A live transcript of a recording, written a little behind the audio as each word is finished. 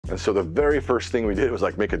And so the very first thing we did was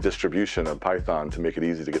like make a distribution of Python to make it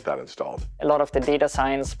easy to get that installed. A lot of the data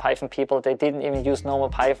science Python people, they didn't even use normal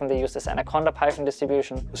Python, they used this Anaconda Python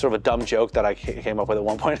distribution. Sort of a dumb joke that I came up with at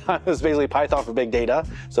one point. It was basically Python for big data,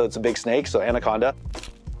 so it's a big snake, so Anaconda.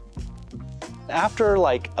 After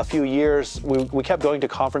like a few years, we kept going to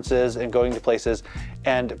conferences and going to places,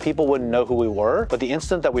 and people wouldn't know who we were. But the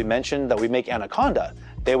instant that we mentioned that we make Anaconda,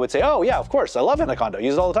 they would say, oh yeah, of course, I love Anaconda, I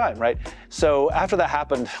use it all the time, right? So after that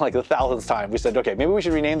happened like the 1,000th time, we said, okay, maybe we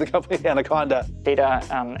should rename the company Anaconda. Data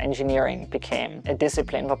engineering became a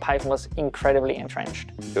discipline where Python was incredibly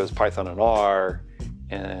entrenched. It was Python and R,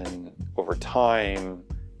 and over time,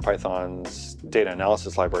 Python's data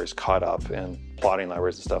analysis libraries caught up, and plotting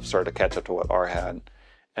libraries and stuff started to catch up to what R had.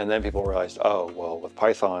 And then people realized, oh, well, with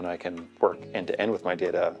Python, I can work end-to-end with my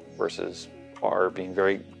data versus R being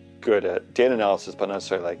very good at data analysis, but not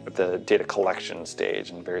necessarily like the data collection stage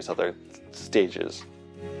and various other stages.